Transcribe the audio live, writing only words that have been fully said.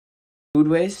Food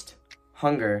waste,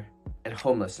 hunger, and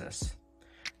homelessness.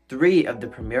 Three of the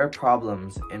premier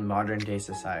problems in modern-day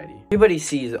society. Everybody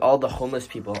sees all the homeless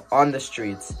people on the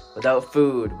streets, without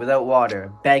food, without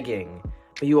water, begging.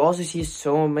 But you also see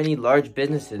so many large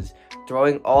businesses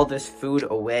throwing all this food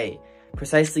away.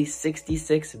 Precisely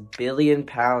 66 billion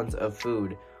pounds of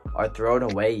food are thrown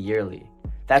away yearly.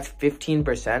 That's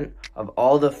 15% of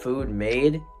all the food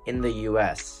made in the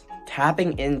US.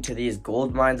 Tapping into these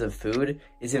gold mines of food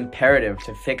is imperative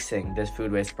to fixing this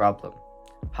food waste problem.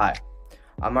 Hi,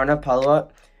 I'm Arnav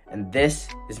Palawat, and this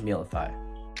is Mealify.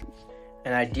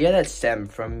 An idea that stemmed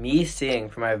from me seeing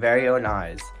from my very own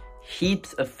eyes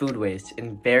heaps of food waste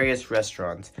in various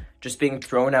restaurants just being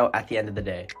thrown out at the end of the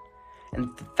day,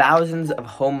 and thousands of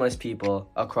homeless people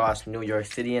across New York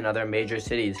City and other major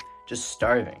cities just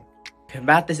starving. To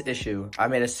combat this issue, I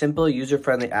made a simple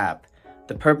user-friendly app,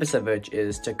 the purpose of which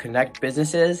is to connect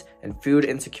businesses and food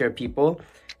insecure people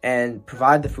and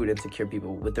provide the food insecure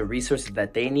people with the resources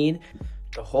that they need.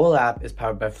 The whole app is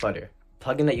powered by Flutter, a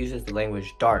plugin that uses the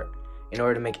language Dart in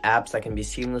order to make apps that can be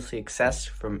seamlessly accessed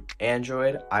from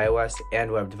Android, iOS,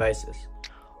 and web devices.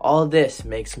 All of this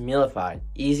makes Mealify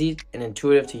easy and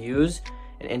intuitive to use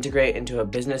and integrate into a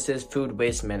business's food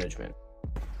waste management.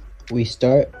 We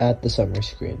start at the summary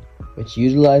screen, which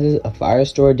utilizes a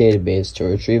Firestore database to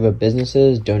retrieve a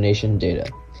business's donation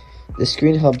data. This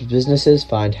screen helps businesses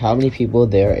find how many people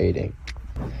they are aiding.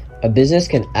 A business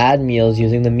can add meals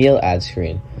using the Meal Add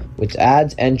screen, which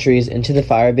adds entries into the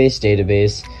Firebase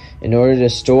database in order to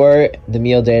store the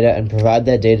meal data and provide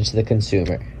that data to the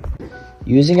consumer.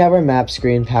 Using our map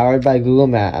screen powered by Google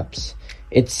Maps,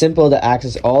 it's simple to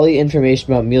access all the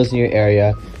information about meals in your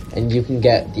area, and you can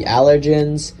get the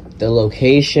allergens, the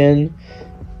location,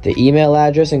 the email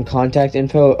address and contact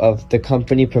info of the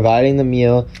company providing the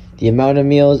meal, the amount of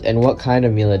meals, and what kind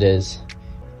of meal it is.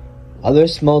 Other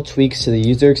small tweaks to the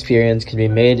user experience can be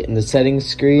made in the settings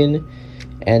screen,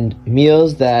 and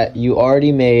meals that you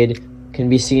already made can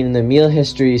be seen in the meal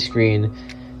history screen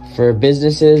for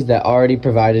businesses that already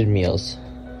provided meals.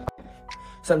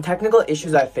 Some technical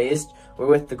issues I faced were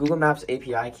with the Google Maps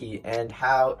API key and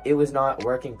how it was not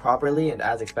working properly and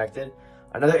as expected.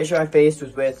 Another issue I faced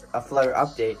was with a Flutter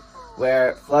update,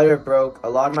 where Flutter broke a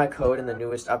lot of my code in the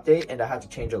newest update and I had to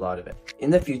change a lot of it. In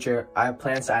the future, I have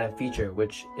plans to add a feature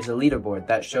which is a leaderboard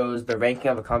that shows the ranking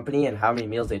of a company and how many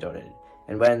meals they donated,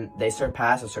 and when they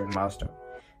surpass a certain milestone.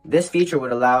 This feature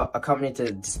would allow a company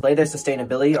to display their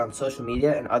sustainability on social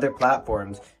media and other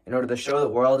platforms in order to show the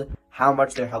world how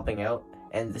much they're helping out,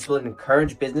 and this will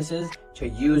encourage businesses to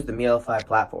use the Mealify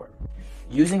platform.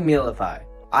 Using Mealify,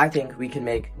 I think we can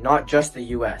make not just the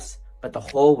US, but the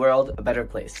whole world a better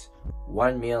place,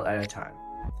 one meal at a time.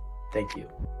 Thank you.